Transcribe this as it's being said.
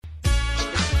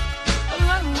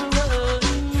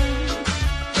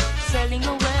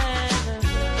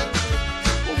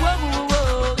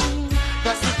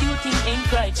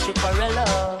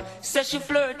Says she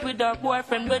flirt with her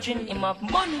boyfriend, virgin him of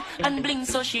money and bling,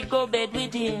 so she go bed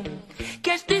with him.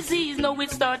 Catch disease, now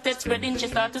it started spreading. She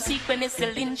start to seek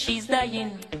penicillin, she's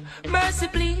dying. Mercy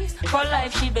please, for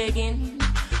life she begging.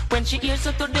 When she hears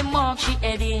her to the mark, she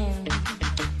heading.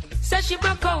 Says she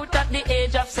broke out at the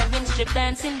age of 7, strip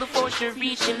dancing before she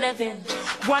reached 11.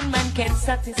 One man can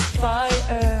satisfy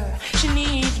her, she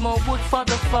needs more wood for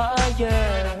the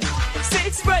fire.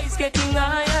 Sex price getting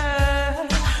higher,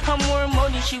 and more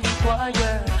money she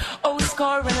require. Oh,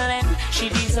 score and land she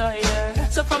desire.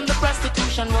 So from the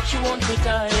prostitution work she won't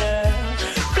retire.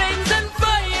 Flames and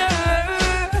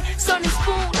fire, sun is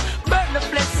full, burn the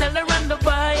flesh seller and the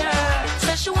buyer.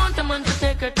 Says she want a man to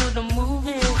take her to the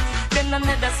movies. Then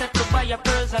another set to buy her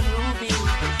pearls and rubies.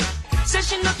 Says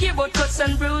she no care about cuts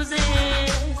and bruises.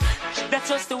 That's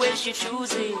just the way she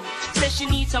chooses. Says she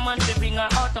needs someone to bring her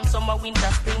autumn, summer,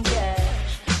 winter, spring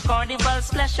cash. Carnival,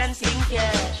 splash and sling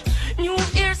cash. New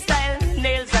hairstyle,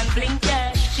 nails and bling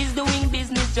cash. She's doing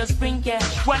business, just bring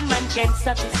cash. One man can't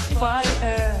satisfy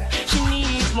her, she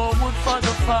needs more wood for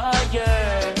the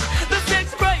fire. The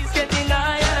sex price getting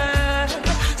higher,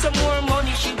 some more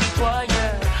money she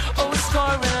require. Oh,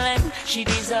 score and land she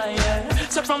desire.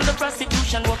 So from the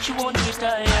prostitution work she won't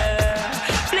retire.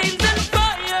 Flames and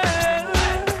fire,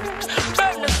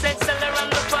 burn the sex seller on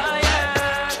the fire.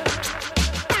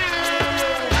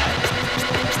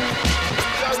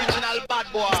 The original bad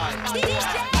boy.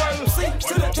 Well, sing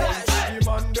to the test. The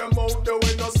man them out there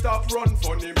when no stop run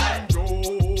funny man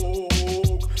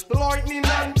joke. Lightning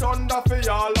and thunder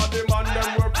for all of the man them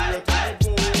were pray to the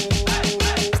book.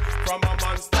 From a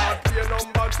man start pay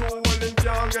number 2, well him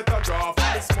can't get a draw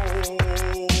from the smoke.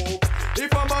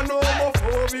 If a man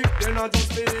homophobic, then I just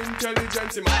the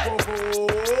intelligence him a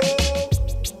provoke.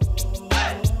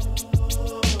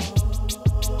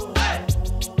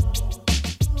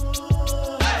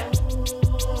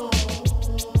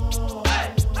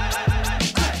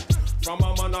 From a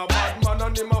man a bad man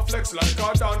and him a flex like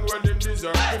a dan when him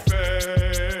deserve the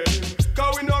fame.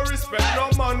 Cause we no respect no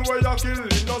man where you kill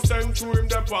innocent through him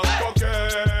them pan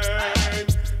cocaine.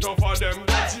 No for them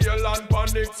go jail and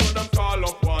panic, so them call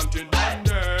up wanted and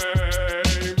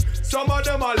name. Some of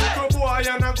them a little boy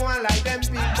and a going like them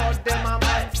big, but them a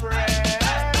my friend.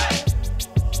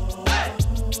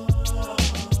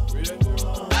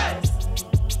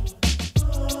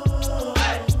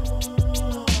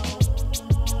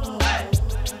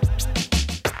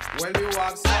 When you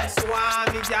have some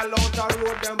swami gal out a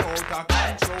road, them out of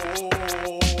control.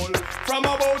 From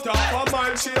about half a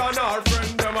mile, she and her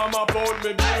friend, them a map out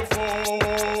me beautiful.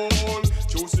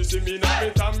 Choose to see me na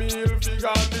better meal,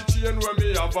 figure the chain where me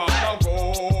have on a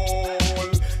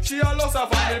goal. She a lost her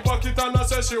from me pocket and I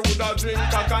say she woulda drink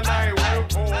cock and I will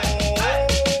call.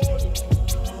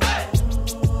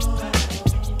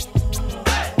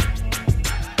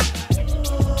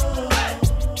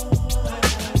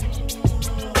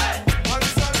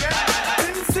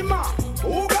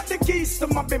 To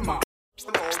my bimmer.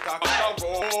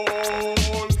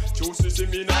 Choose to see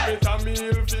me na better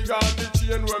meal, figure the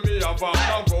chain where me have on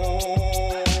a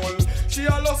goal. She a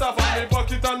lost her from me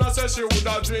pocket and I say she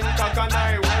woulda drink cock and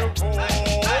I will call.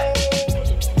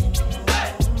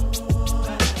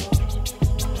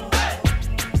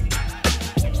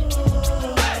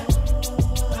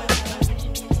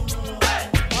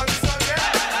 Once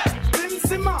again, Dim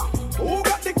Simmer, who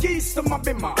got the keys to my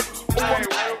bimmer? I will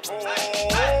call.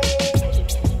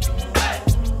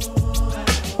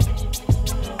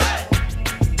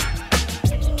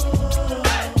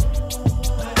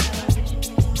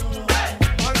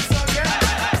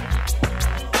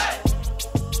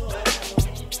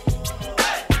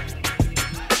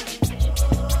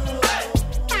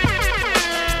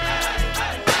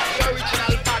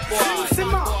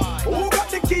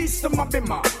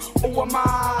 Who am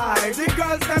I? The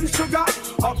girls them sugar.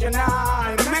 How can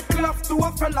I make love to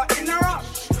a fella in a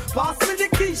rush? Pass me the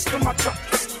keys to my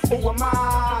trucks. Who am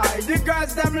I? The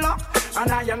girls them lock.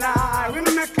 And I, we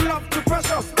make love to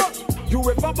precious. But you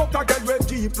ever buck a girl with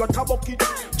deep like a bucket?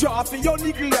 Draw for your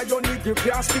niggle like your niggle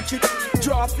can't stitch it.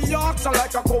 Draw for your oxen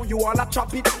like a cow, you wanna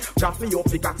chop it. Draw for your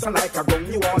pickaxe like a gun,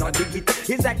 you wanna dig it.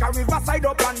 It's like a riverside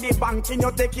up on the bank and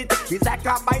you take it. It's like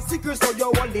a bicycle, so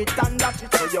you hold it and dash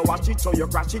it. So you watch it, so you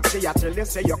crash it. Say you tell you,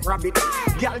 say you grab it.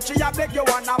 Girl, she a beg you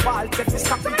wanna ball, take it,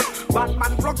 stop it.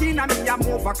 Batman plug in and me a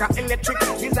move like a electric.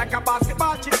 It's like a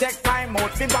basketball, she take time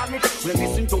out, fi vomit. We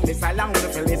listen to me silent,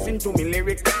 we listen to me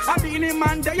lyrics. I be the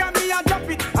man, they and me a drop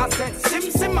it. I said,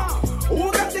 Sim Simmer,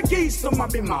 who got the keys to my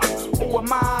bimmer? Who am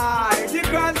I? The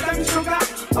girls them sugar.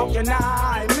 How can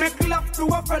I make love to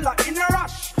a fella in a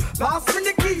rush? Pass me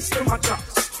the keys to my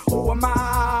trucks. Who am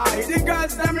I? The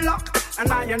girls them lock.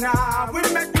 and I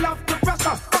will make love to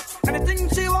pressure. Anything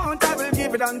she want, I will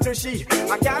give it unto she.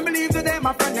 I can't believe today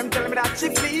my friend them tell me that she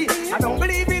flee. I don't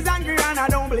believe he's angry and I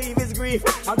don't believe he's grief.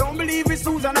 I don't believe it's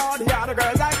Susan or the other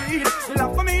girls I read.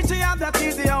 Love for me, she have, that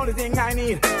is the only thing I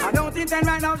need. I don't intend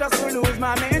right now just to lose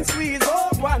my main squeeze. Oh,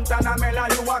 Guantanamela,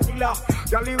 you a killer.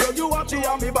 Galileo, you a G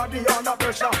and me body under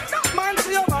pressure. Man,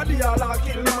 see your body all a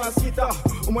kill mosquito.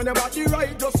 When your body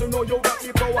right, just to know you got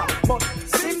the power. But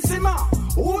Sim Simma,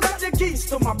 who got the keys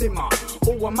to my bimmer?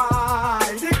 Who am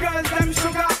I? The girls them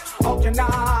sugar. How can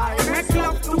I make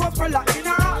love to a fella in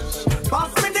a rush?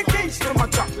 Pass me the keys to my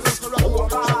truck. Who am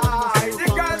I? The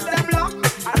girls them lock.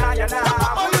 And I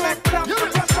will make love to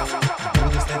a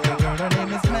This little girl, her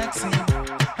name is Maxine.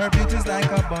 Her beauty's like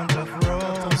a bunch of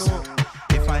roses.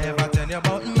 If I ever tell you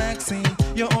about Maxine,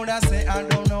 you older say I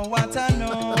don't know what I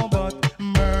know, but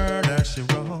murder she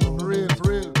wrote.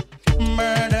 Real.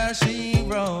 Murder she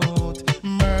wrote.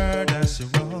 Murder she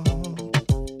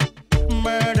wrote.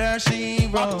 Murder she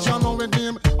wrote. Action with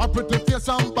him, a pretty face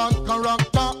and bad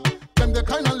character. Them the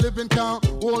kind of living can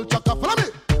hold chaka. Follow me.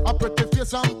 A pretty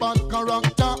face and bad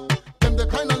character. Them the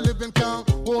kind of living can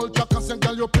hold chaka. Say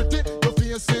girl you pretty, your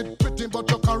face it pretty, but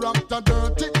your character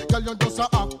dirty. Girl you just a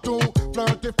act too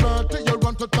flirty. You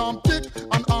run to Tom Dick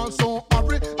and also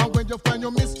hurry. And when you find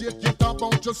your mistake, you talk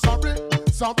about you sorry.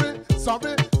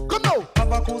 Come now.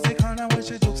 Have a cozy corner where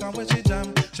she jokes and where she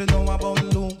jam. She know about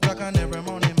Luke, Jack and every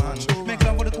money man. Make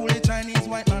love with the coolie Chinese,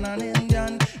 white man and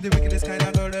Indian. The wickedest kind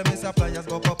of girl, them is a players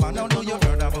go up and now know you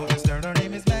heard about this girl, her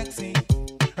name is Maxine.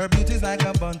 Her beauty's like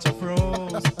a bunch of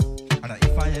roses. And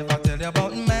if I ever tell you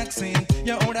about Maxine,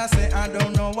 you older say I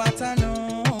don't know what I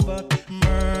know, but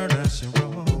murder she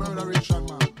wrote. Murderation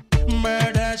man.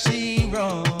 Murder she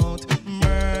wrote.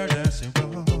 Murder she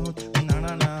wrote.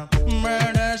 Na.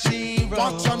 Murder she wrote.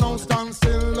 Watch you now stand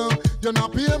still. You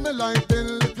not pay me like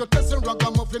bill. If you test a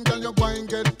ragamuffin, girl, you go and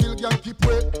get killed. Girl, keep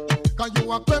wait. Cause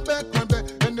you a crebe.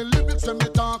 And the lyrics when me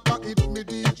talk, it me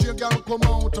DJ, girl, come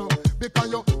out.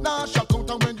 Because you nah shock out.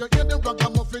 And when you hear the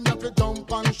ragamuffin, you have to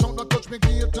jump and shout. Don't touch me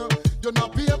gate. You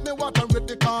not pay me what I read.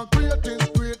 The concrete is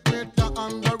great. You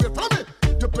underrate. Follow me.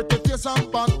 You pretty face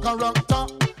and bad character.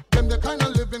 Them the kind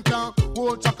of living can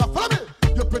hold chaka. Follow me.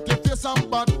 You pretty face and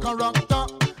bad character.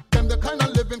 Them the kind of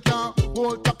living can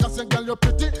hold chaka. Say girl you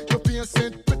pretty, you face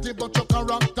it pretty, but your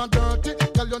character dirty.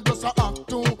 Girl you just a act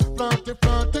too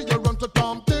flirty. You run to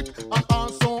Tom Dick and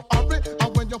also hurry.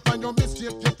 And when you find your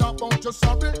mistake, you talk about you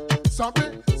sorry.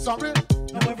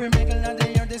 Now every mingle of the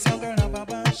year, this young girl have a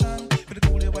passion for the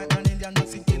coolie white man Indian,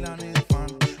 Mexican and his fan.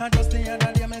 And just the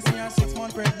other day, me see her 6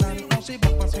 months pregnant. Now she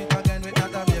back for sweet again with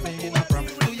that baby in a prom.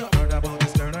 Do you heard about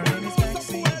this girl? Her name is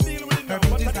Maxine. Her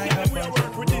beauty's like a bunch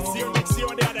of roses. Next year,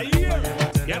 the other year.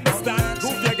 You understand?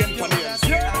 Prove you again for this.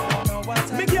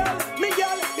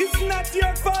 Miguel, it's not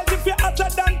your fault if you're hotter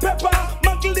than pepper.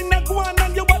 Magdalena Glen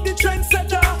and you are the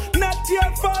trendsetter. Not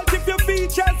your fault if your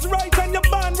features right and you're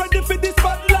born ready for this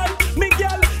spotlight.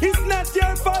 Miguel, it's not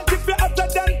your fault if you're hotter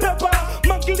than pepper.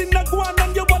 Magdalena Glen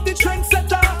and you are the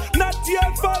trendsetter. Not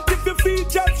your fault if your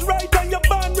features right and you're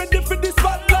born ready for this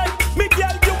spotlight.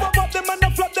 Miguel, you about them and I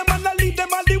flop them and I lead them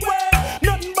all the way.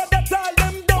 Nothing but that all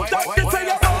them don't talk to say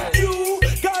about you.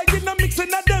 Cause you know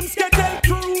mixing of them schedule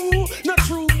crew. Not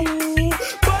true boo.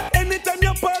 But anytime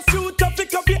you pass you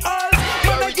traffic up your all.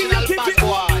 Man I give you keep it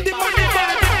on the money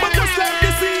bag. But just like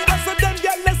the sea, I saw them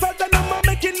get less out and I'ma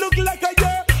make it look like a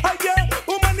year.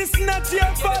 Woman it's not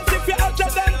your fault if you're hotter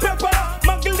than pepper.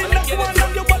 Magdalena Glen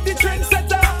and you are the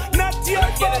trendsetter. Not your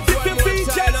fault if your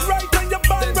features right and you're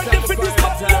born ready for this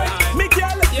spotlight.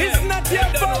 Miguel, it's not your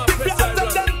fault if you're hotter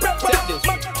than pepper.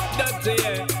 That's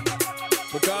it.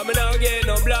 Because me now get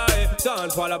no blind.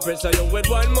 Don't fall up pressure you with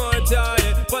one more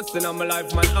time. Busting on my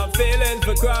life, man, I'm feeling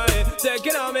for crying.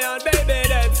 Taking on me out, baby,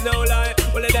 that's no lie.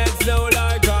 Well, that's no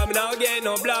lie. Cause me now get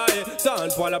no blind.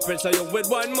 Don't fall up pressure you with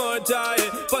one more time.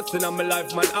 Busting on my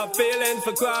life, man, I'm feeling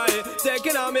for crying.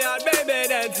 Taking on me out, baby,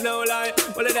 that's no lie.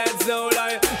 Well, that's no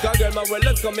lie. Cause girl, my world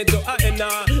is coming to a end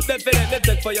now. Definitely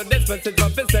take for your despacito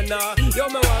professor now. You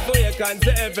me want to you can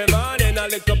say every morning. A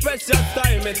little precious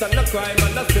time, it's not a crime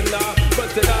and a sin now.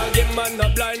 But it all give man no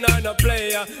blind or no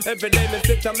player. Every day me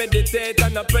sit and meditate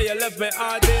and I pray. You left me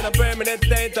heart in a permanent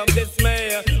state of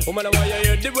dismay. Woman, why you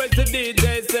hear the words the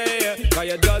DJ say? Cause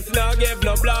you just not give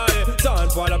no blind.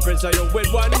 Don't fall and pressure you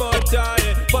with one more try.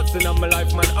 Busting on my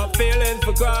life, man, I'm feeling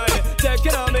for cry.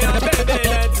 Taking on me, baby,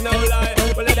 that's no lie.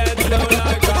 Well, that's no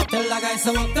lie. Tell the guys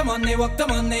to walk the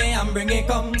money and bring it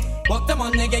come. Walk the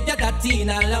money, get your that teen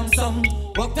a lump sum.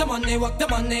 Walk the money and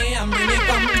bring it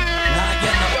come. Nah,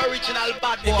 get no The original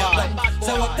bad boy.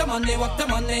 So walk the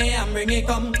money, and bring it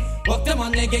come. Walk the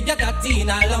money, get that in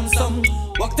a lump sum.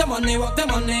 Walk the money,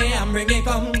 and bring it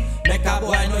come. Make a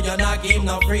boy know you're not give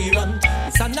no free run.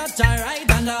 It's a natural ride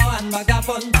and a one bag of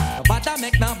fun. But I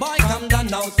make no boy come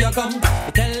down out you come.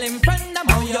 You tell him friend I'm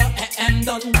how your AM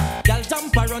done. Y'all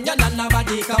jump around you and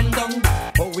nobody come down.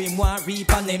 Oh we want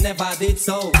reap and him never did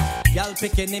so. Y'all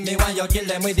picking him me when you kill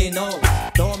them with the no.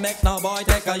 Don't make no boy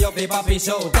take a your papi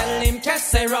show. Tell him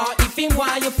Kessera if him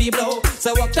why you feel blow.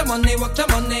 So walk the money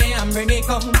and bring it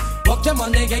come. Walk the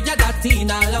money, get that in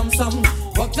a lump sum.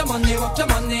 Walk the money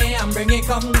and bring it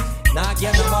come. Nah,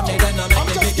 get no money, then no make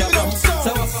me pick your bum.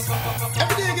 So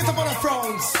every day you get up on a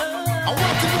frowns. I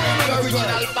want to know The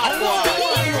original bad boy.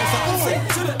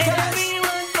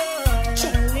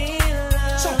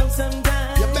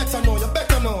 You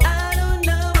better know. I don't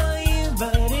know about you,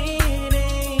 but it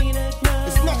ain't a crime.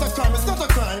 It's not a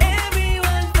crime.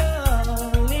 Everyone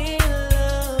fall in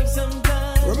love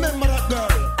sometimes. Remember that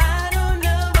girl. I don't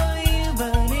know about you,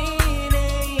 but it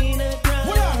ain't a crime.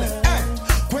 Hold on,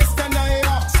 question I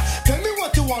ask. Tell me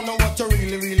what you wanna, what you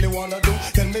really wanna do.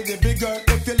 Tell me baby girl,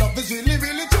 if your love is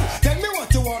really true. Tell me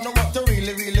what you wanna, what you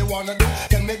really wanna do.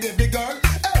 Tell me baby girl,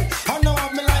 hey, I know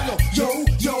I'm like no. Yo,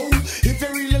 if you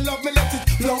really love me, let it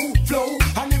flow.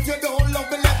 And if you don't love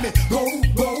me, let me go.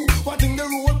 One thing the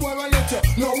road boy will let you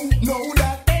know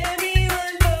that.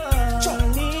 Everyone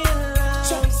fall in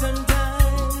love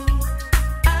sometimes.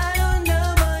 I don't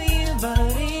know about you,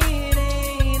 but it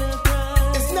ain't a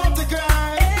crime. It's not a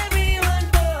crime. Everyone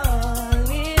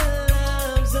fall in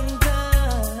love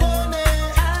sometimes. Money.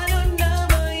 I don't know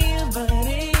about you, but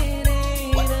it ain't a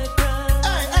crime.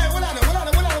 Hey, hold on.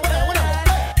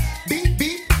 Hey,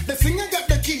 beat, the singer got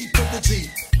the key to the G.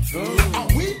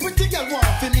 And we pretty girl want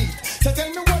to meet. So tell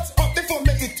me what's up before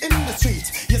me it in the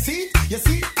streets. You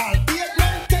see, all 8,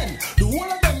 9, 10. The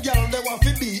whole of them girl they want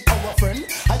to be our friend.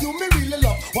 And you me really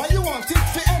love, why you want it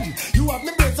to end? You have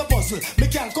me brains a puzzle, me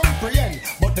can't comprehend.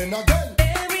 But then again,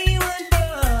 Everyone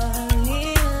fall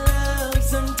in love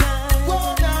sometimes.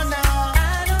 whoa, nah. I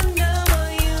don't know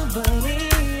about you, but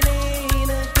it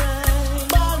ain't a crime.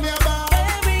 Ball me about.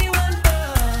 Everyone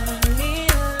fall in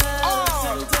love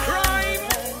sometimes.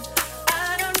 I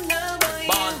don't know about you,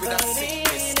 Born with a but it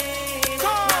sickness. ain't a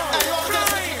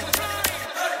crime.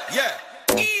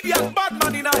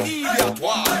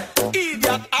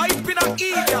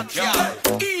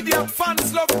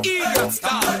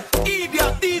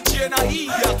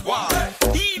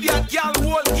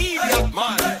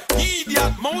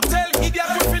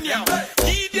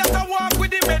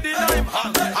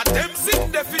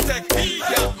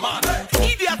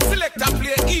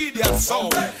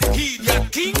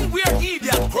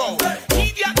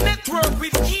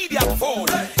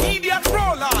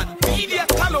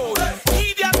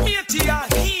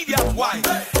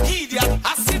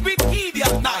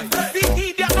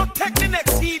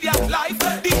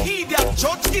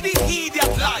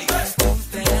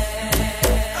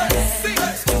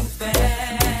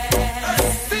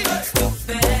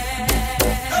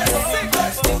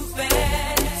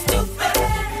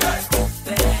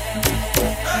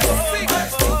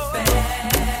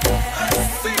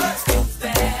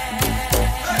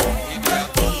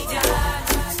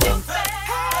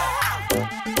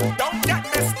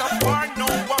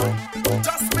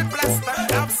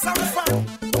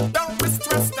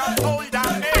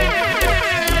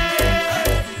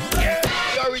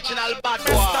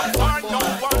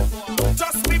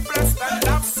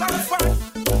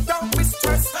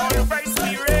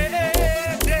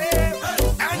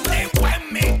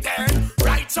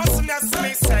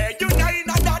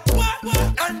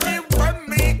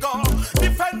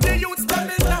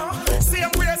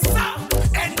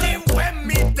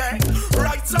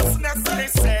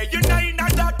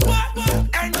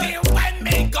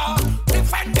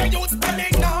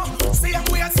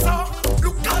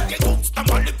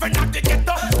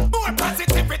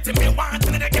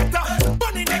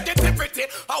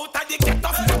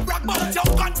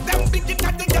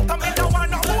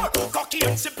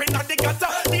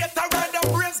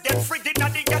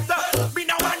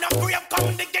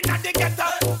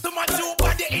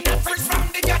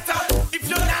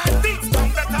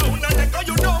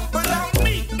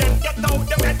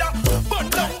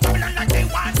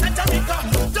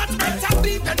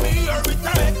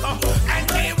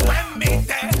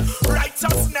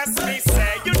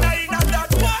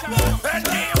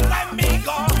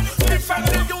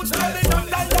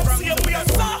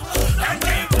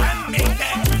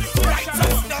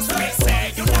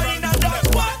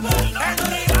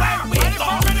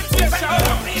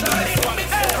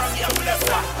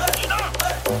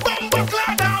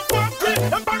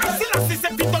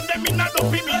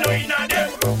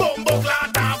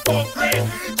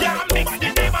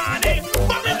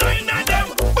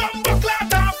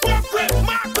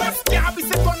 can't be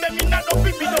set on them in a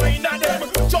dopey, me no in a them.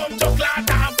 Jump chocolate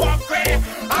and fuck way.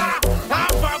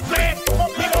 Fuck way.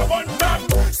 Me no want them.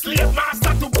 Slave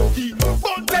master to boogie.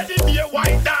 Bun teddy be a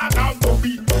white dog and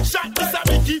puppy. Shot Miss a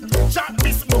Mickey, shot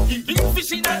Miss Smokey. Big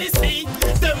fish in the sea,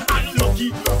 them unlucky.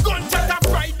 Gunshot a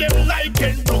fry them like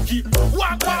Kentucky.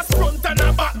 Walk past front and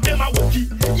a back them a wookie.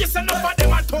 Yes, enough of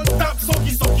them a turn top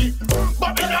sucky sucky.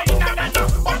 But me no in a them,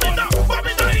 but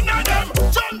me no in a them.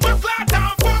 John Chocolate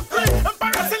and fuckery.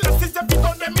 Emperor Celestia say fit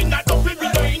on them in a double. Me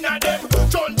no in a them.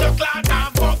 John Chocolate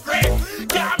and fuckery.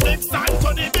 Can't mix and to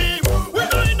the beef. We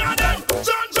no in a them.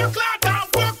 John Chocolate and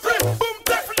fuckery. Boom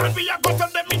Teflon we a got on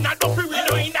them in a double. We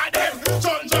no in a them.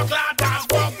 John Chocolate and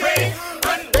fuckery.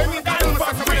 And them and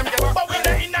fuckery. But we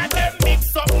no in a them.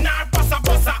 Mix up now passa.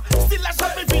 Still a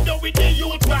shot the video with the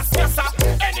youth maskasa.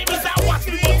 Enemies are watch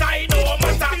me but I know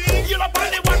matter. You up on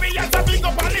the warriors a big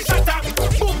up on the shatter.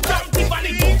 Boom jam tip and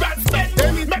the two grand spend.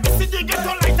 Make me see the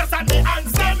ghetto lighters and the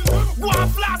anthem. Go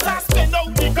and flash and spend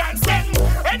out the grand spend.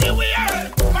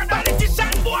 Anywhere, my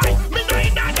politician boy, me no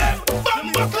in a them.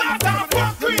 Bumbo class and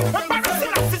fuckery. Emperor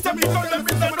Celestia say me got them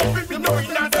in the dopey, me no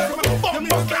in a them.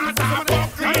 Bumbo class and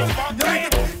fuckery.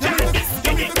 Can't be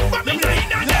skinny, but me no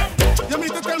in a them. You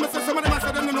mean to tell me say some of them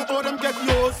say them no know how them get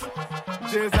used?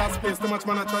 Jesus space too much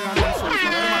man a try and them shows.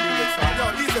 Yo,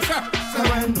 easy sir. So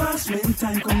when bashment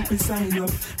time come to sign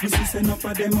up, we see send up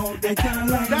of them out, they can't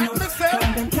line up. Cause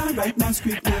them can't write no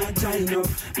script, now join up.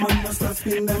 Man must have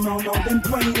spin them round, out them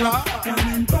twine up. Cause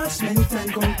when bashment time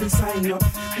come to sign up,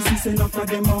 we see send up of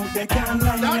them out, they can't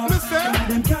line up. Cause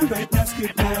them can't write no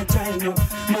script, now join up.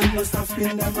 Man must have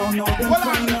spin them round, out them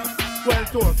twine up. Well,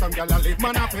 told some gal a live,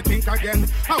 man have to think again.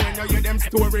 And when you hear them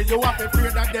story, you have to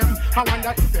afraid of them. I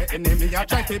wonder if the enemy are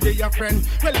trying to be your friend.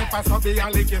 Well, if I saw be a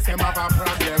lick, you say have a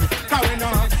problem. Cause when you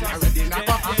already not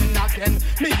go happen again.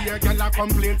 Me hear gal a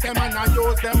complain, say man I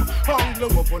use them. Hungry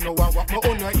up on no what my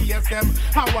own ears them.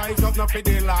 I wise up now for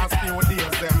the last few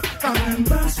days them. When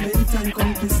bashment time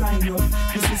come to sign up,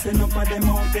 this is enough of them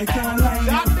out, they can't line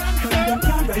up. Cause them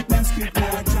can't write no script,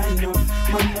 now join up.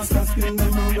 Man must have spin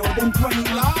them round, out them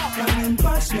twine up. When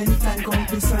bashment time come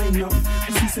to sign up,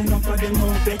 this is enough of them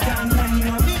out, they can't line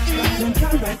up. Them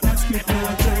can't write that script,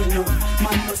 now join up.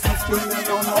 Man must have spin them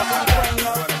round, out them twine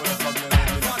up.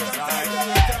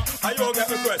 I don't get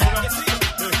the question,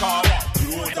 they call what?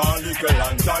 You don't little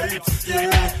and tight,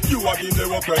 yeah. You are in the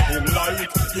work with him light,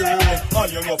 yeah.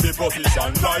 And you know the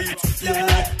position right,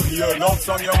 yeah. Your love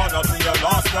song your man see you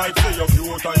last night. Say you're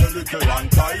cute and you're little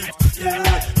and tight,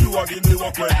 yeah. You are in the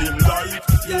work with him light,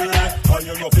 yeah. And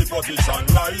you know the position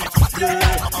right,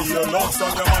 yeah. Your love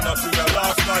song your man see you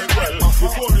last night. Well,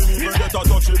 before him even get a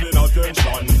touch him in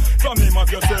attention. From him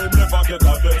at your same never get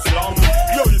a best slam.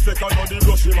 Yo, if you can know the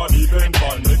brush him and the bend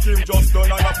pan. Make him just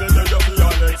done and have to tell you for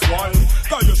your next one.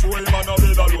 Can you show him and a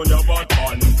bed alone your bad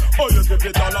man? Oh, you keep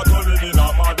it all at home in a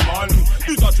madman.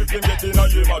 This a trick him get in a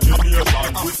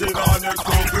imagination. We see our next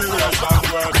congregation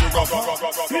where to go.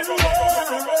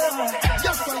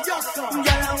 Yes sir, yes sir. Girl,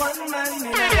 I want man in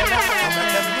the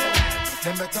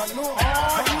Them better know.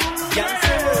 Girl,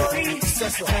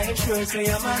 so make sure say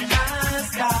I'm a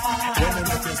master. When they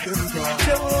make you skin crawl.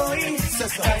 Joey, so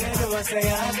you know say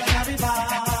I'm gonna be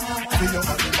bad. Feel your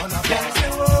money man a Girl,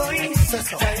 Joey, so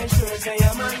make sure say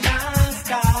I'm a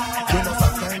master. When us a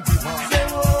time to man.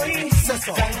 Joey, so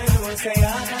you know say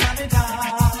I'm gonna be bad.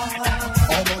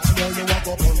 How much more you walk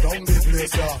up and down the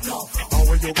place, yeah? And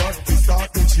when you got to start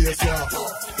to chase, yeah?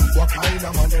 What kind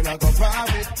of man then I go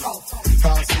private?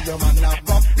 Can't see your man have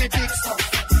up the dicks.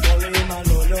 Only him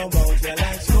alone know about your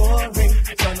life story.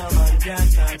 Son of man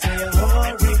can't answer your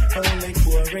worry. Only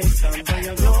pouring some for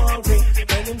your glory.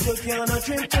 When him took you on a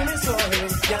trip to Missouri,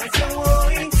 can't say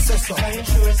worry. So you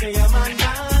sure say you're my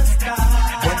master.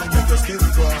 When they make you skin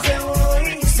crawl. Say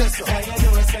worry. So you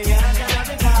know say you're gonna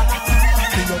be bad.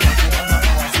 Feel your money man a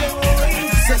say worry.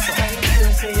 So you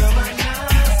sure say you're my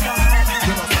master.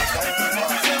 When us a time to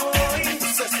man. Say worry.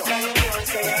 So you know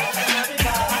say you're gonna be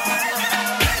bad.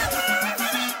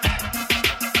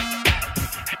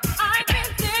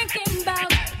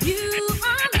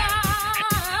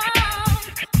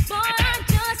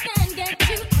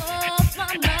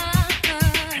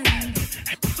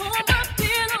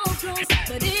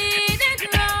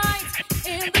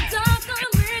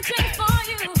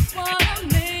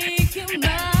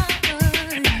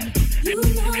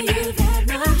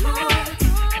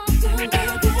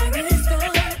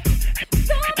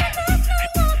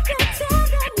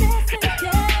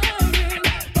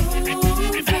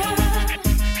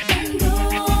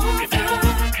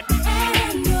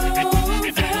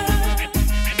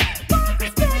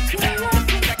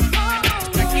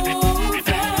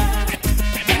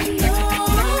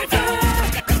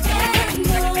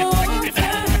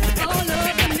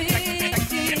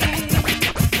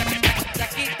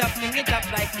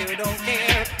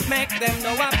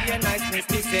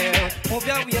 Move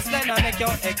your waistline and make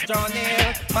your extra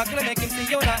near. Magla make him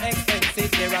see you not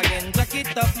expensive. Here again, jack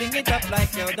it up, fling it up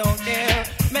like you don't care.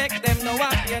 Make them know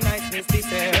what your niceness is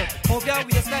here. Move your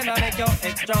waistline and make your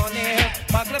extra near.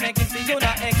 Magla make him see you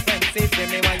not expensive. Tell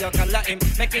me why you call him.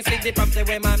 Make him see the property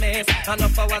where my miss.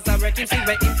 Enough hours I wreck him, see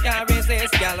where him can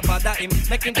resist. Girl bother him,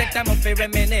 make him take time up for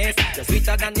reminisce. You're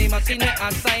sweeter than the machine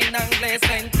and sign and glaze.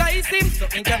 Entice him so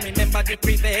he can remember the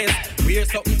previous. We're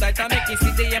something tight and make him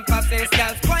see the emphasis.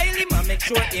 Girl spoil him and make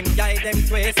sure him guide them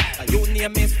twist. Your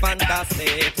name is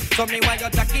fantastic. So me why you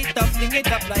jack it up, fling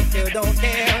it up like you don't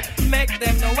care. Make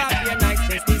them know what your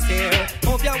niceness is here.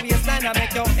 Move your waistline and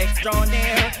make your extra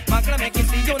near. Magla make him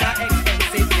see you not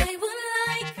expensive. I would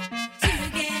like to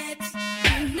get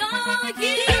to know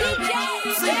you,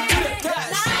 baby. The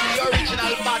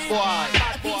original bad boy.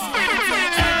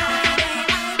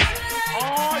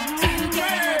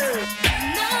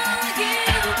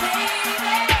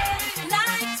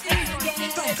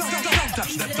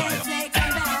 Touch that dial.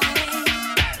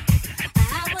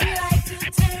 I would like to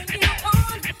turn you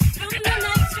on from the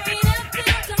night straight up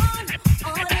till dawn.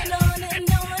 On and on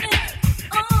and on and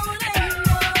on and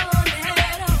on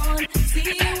and on. See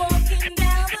you walking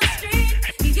down the street.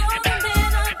 You're the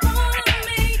man I wanna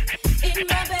meet. In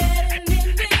my bed and in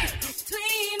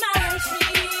between my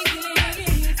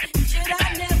sheets. Should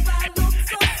I never look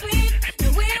so sweet? The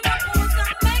way my pose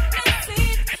I make me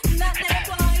sweet. Not that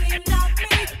boy in love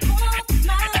me.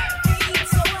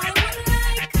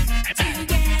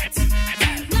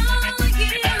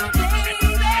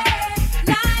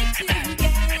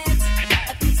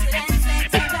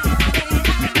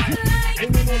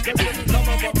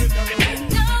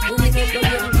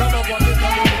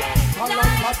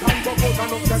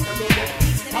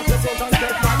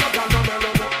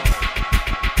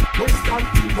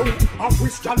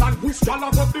 I wish y'all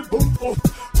about the boom up.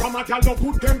 From a gal no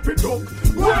good them pick up.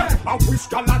 Yeah, I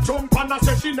wish y'all a jump and a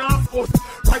say she not us.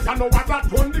 Right I know what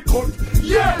that one the cut.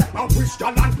 Yeah, I wish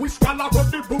y'all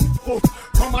about the boom up.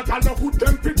 From a gal no good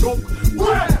them pick up.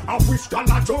 Yeah, I wish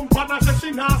y'all a jump and a say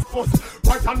she not us.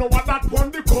 Right I know what that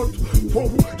one the cut. Whoa,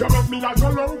 you make me a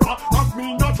roll over. Have me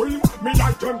in a dream. Me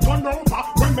like them turn over.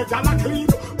 When me gal a clean,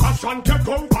 passion take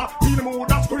over. Feel the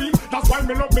mood a scream. That's why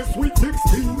me love me sweet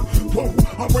 16. Whoa,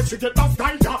 and when she get a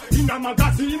glider in a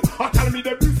magazine, I tell me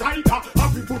the beside her,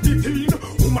 happy put it in.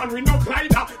 Woman with no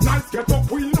glider, nice get up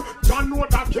queen. John know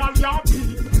that girl ya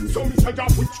be. So me say a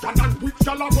witch gal and witch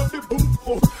gal a got the boom.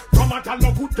 Oh, from a gal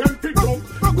no good them pick up.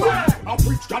 Yeah, a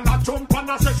witch gal a jump and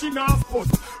a say she not us.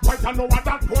 Right I know what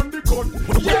that one the cut.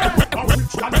 Yeah, a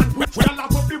witch gal and witch gal a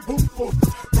got the boom. Oh,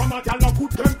 from a gal no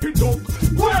good them pick up.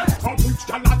 Yeah, a witch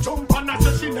gal a jump and a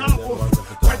say she not us.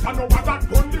 Right I know what that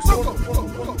one the cut.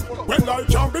 When I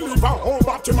can't believe a whole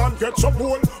batty man get so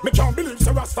cool. Me can't believe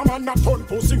the Rasta man a turn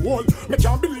pussy hole. Me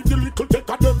can't believe the little take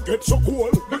of them get so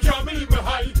cool. Me can't believe me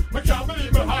high. Me can't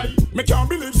believe me high. Me can't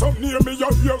believe some near me you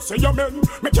hear say amen.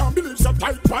 Me can't believe the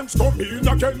tight pants come in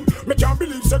again. Me can't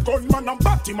believe the gunman and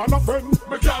batty man a friend.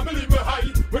 Me can't believe me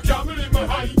high. Me can't believe me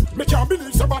high. Me can't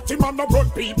believe the batty man a run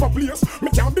people place. Me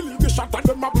can't believe the shot of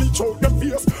them a bleach out them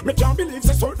face. Me can't believe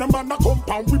the certain man a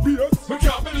compound with beers. Me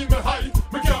can't believe me high.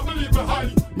 Me can't believe me high.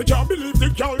 Me can't believe the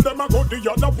girl them a go the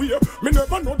other way. Me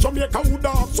never know Jamaica would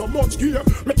have so much gear.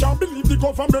 Me can't believe the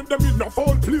government them in a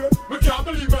foul play. Me can't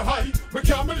believe me high. Me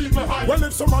can't believe me high. Well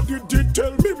if somebody did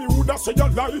tell me woulda say a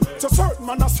lie. So certain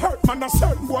man a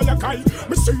certain boy a guy.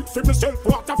 Me see it for myself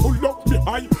water full up me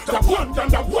high. The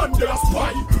one they a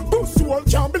spy. Pussy all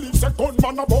can't believe say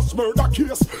gunman a bust murder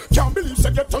case. Can't believe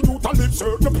say get a youth a live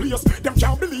certain place. Them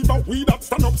can't believe a we that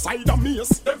stand upside a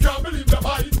mace. Them can't believe the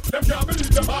high. Them can't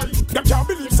believe the high. Them can't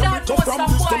believe say we come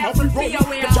from this to every road.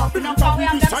 Them can't believe that we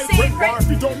decide when war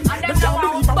be done. Them can't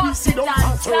believe that we sit down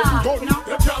and serve the gun.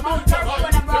 Them can't believe the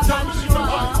high. Them can't believe the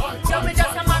high. So we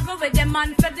just a muggle with them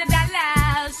man for the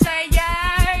dollars. Say yeah.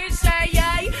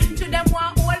 To them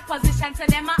one whole position, to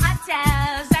them a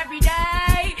hotels every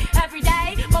day.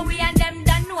 But we and them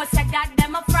done know say that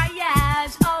them a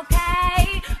fryers.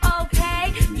 Okay.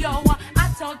 Yo,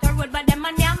 I told the road, but them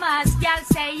a nyamas. Girl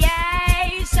say yeah.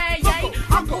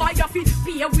 I'm boy of it,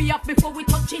 pay we up before we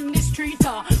touch in the street.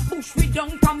 Push we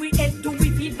down from we head to we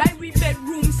feet by we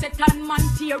bedroom set and man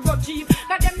tear a jeep.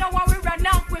 Cause them know how we run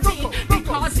out with it.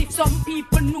 Because if some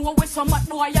people know where some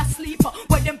boy asleep,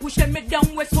 where them push them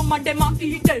down where some of them are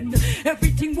eating,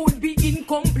 everything would be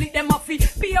incomplete. Them a feet,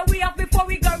 pay we up before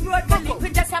we go road for it. We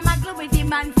just a muggle with the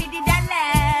man for the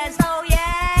dollars. Oh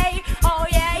yeah.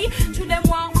 To them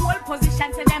one whole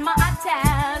position, to them a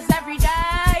hotels every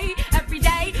day.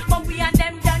 But we and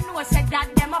them done know said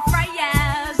that them a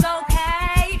fryers.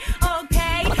 Okay.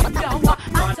 Yo,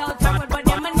 I told them but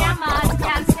them and them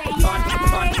can't say yeah.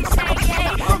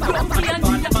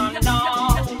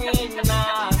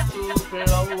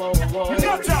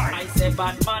 say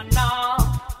bad man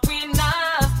now, we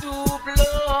not to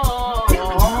blow.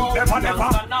 Never.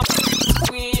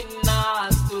 We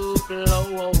not to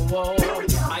blow.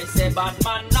 I say bad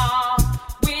man now,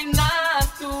 we not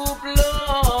to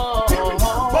blow.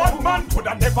 Bad man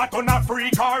coulda never done a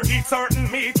freak or eat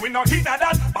certain meat. We no inna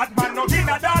that. Bad man no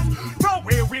inna that. No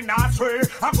way we not stray.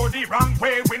 I go the wrong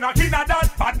way. We no inna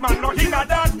that. Bad man no inna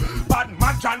that. Bad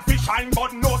man can fish shine,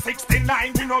 but no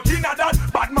 69. We no inna that.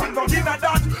 Bad man no inna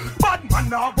that. Bad man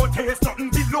no go taste nothing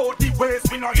below the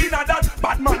waist. We no inna that.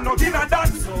 Bad man no inna that.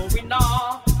 So we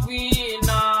not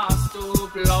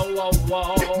stoop low.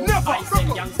 Never. I say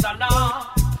youngster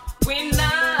now, we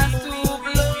not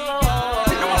stoop low.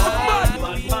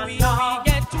 Bad man now, we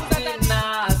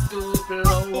not stoop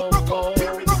low.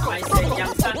 I say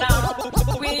youngster now,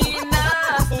 we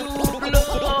not stoop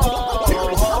low.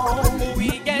 We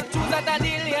get to the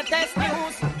latest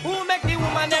news. Who make the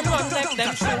woman them run left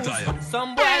them shoes?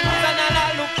 Some boy lose and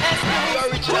all look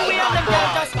excuse. Who we and them girl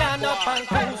just stand up and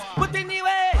cruise. But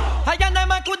anyway, I and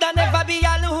them I coulda never be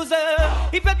a loser.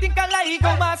 If you think I lie, go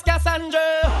ask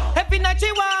Cassandra. Every night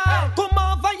she want come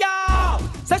over ya.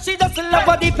 So she doesn't love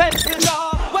for the pencil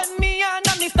jaw. When me and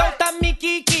me start and me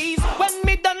kikis. When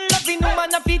me done loving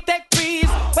woman, I fi take trees.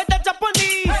 Whether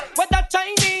Japanese, whether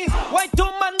Chinese, white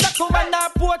woman, black woman or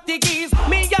Portuguese.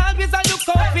 Me always a look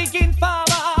out picking farmer.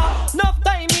 Enough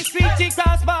time me street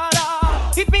cross border.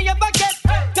 If me ever get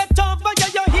over ya,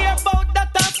 you hear about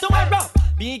that after tomorrow.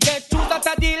 Me get choose that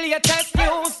a the latest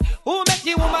news. Who make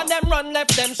the woman them run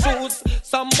left them shoes?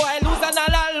 Some boy lose and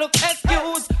all look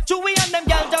excuse. Chewy and them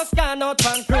girl just can't out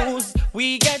and cruise.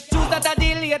 We get choose that a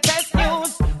the latest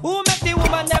news. Who make the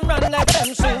woman them run left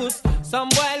them shoes? Some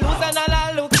boy lose and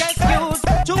all look excuse.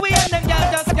 Chewy and them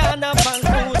girl just can't out and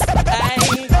cruise. Aye.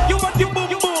 You want you boom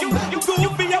boom. You go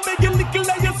for your big little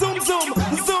like you zoom zoom.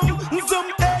 Zoom,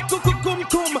 eh,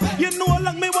 come. You know how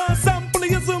long me want sample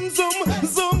you zoom.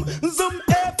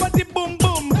 Eh, for the boom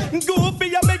boom. Go for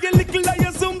your big little like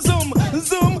you zoom,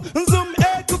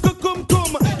 eh,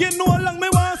 come. You know how long me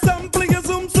want sample you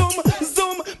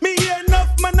zoom. Me hear enough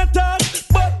man attack,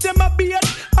 but them a beat.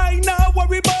 I now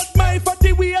worry about my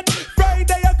fatty weight.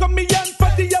 Friday I come me and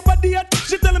fatty have a date.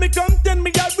 She tell me come then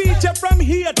me I reach her from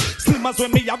here. Slim as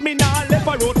when me have me now left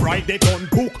a road Friday gun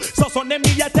book. So Sunday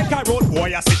me a take a road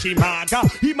boy I say she maga.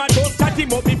 He ma just cut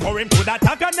him up before him could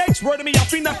attack. A next word me a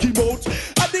fi knock him out.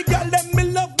 And the girl them me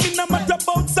love me no matter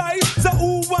about size. So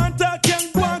who want to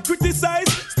can go and criticize.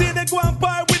 Stay they go and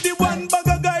par with the one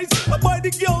bugger guys. By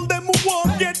the girl them who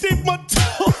won't get it my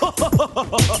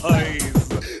toys.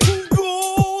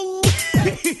 Goal.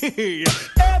 Hey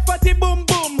fatty boom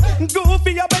boom. Go for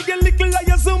your beg a little like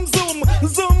a zoom.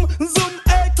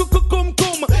 Hey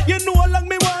come. You know how long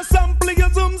me want sample you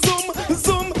zoom.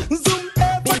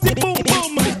 Hey fatty boom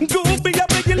boom. Go for your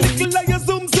beg a little like a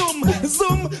zoom.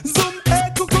 Hey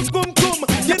come.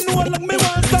 You know how long me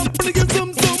want sample you zoom.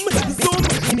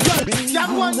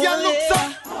 Young one, young look so.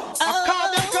 I call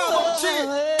them carbon cheap.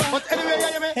 But anyway, you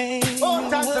hear me? Oh,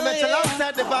 time to mention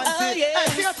outside the band. Hey,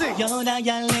 sing. Yo, that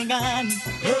y'all gone.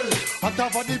 Hey, hot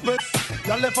off of the best.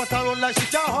 Y'all left us around like she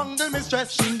can't handle me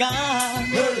stress. She gone.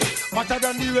 Hey, hotter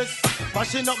than the rest. But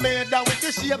she not made that with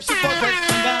the shape she possess.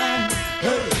 She gone.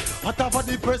 Hey, hot off of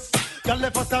the press. Y'all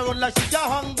left us around like she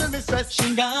can't handle me stress.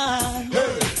 She gone.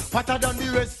 Hey, hotter than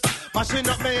the rest. But she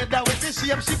not made that with the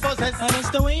shape she possess. And it's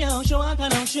the way how she walk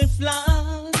and how she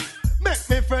fly. Make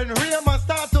me friend Raymond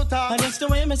start to talk. And it's the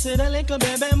way me see the little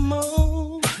baby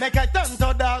move. Make I turn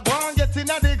to dog, go and get in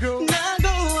the groove. Now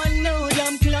go and no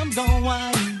damn club go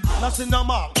wine. Nothing no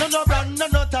mark, no brand,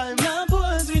 no time. Now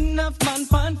boys with enough man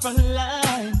fun for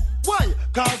life. Why?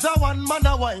 Cause I one man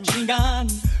a wine. She gone.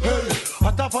 Hey,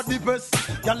 hotter for the breast.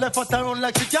 Y'all left us around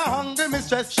like she can't handle me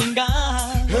stress. She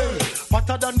gone. Hey,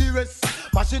 hotter than the rest.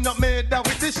 But she not made that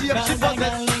with the shape she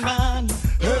possess.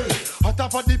 Hey, hotter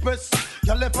for the press.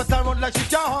 Y'all left us around like she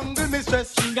can't handle me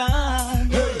stress. She gone.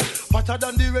 Hey, hotter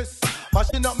than the rest. But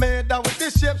she not made that with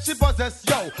the shape she possess.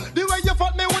 Yo, the way you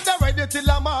fought me with the ready till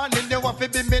the morning. You want to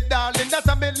be me darling, that's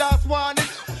a me last warning.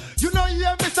 You know you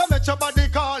hear me so much about the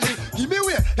calling. Give me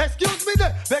way, excuse me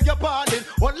there, beg your pardon.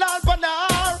 One last for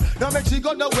now. Now make she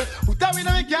go nowhere, put her in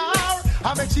a car.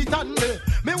 I make she turn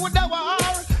me with the war.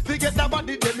 Forget about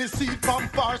the day me see it from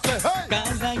far. Say hey,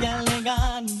 cause I yelling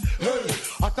gone. Hey,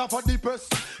 hotter for the press.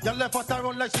 You left us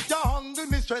around like she can't handle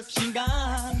me stress. She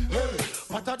gone. Hey,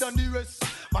 hotter than the rest.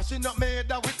 But she not made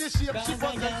that with the shape she Cause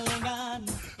I possess. yelling gone.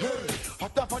 Hey,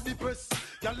 hotter for the press.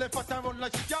 You left us around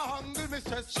like she can't handle me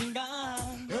stress. She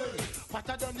gone. Hey,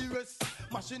 hotter than the rest.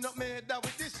 But she not made that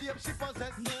with the shape she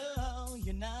possess. No,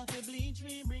 you're not the bleach,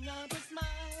 we bring out a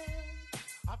smile.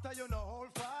 After you know whole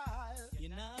file.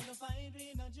 You're not Now go fight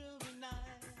with no Jew.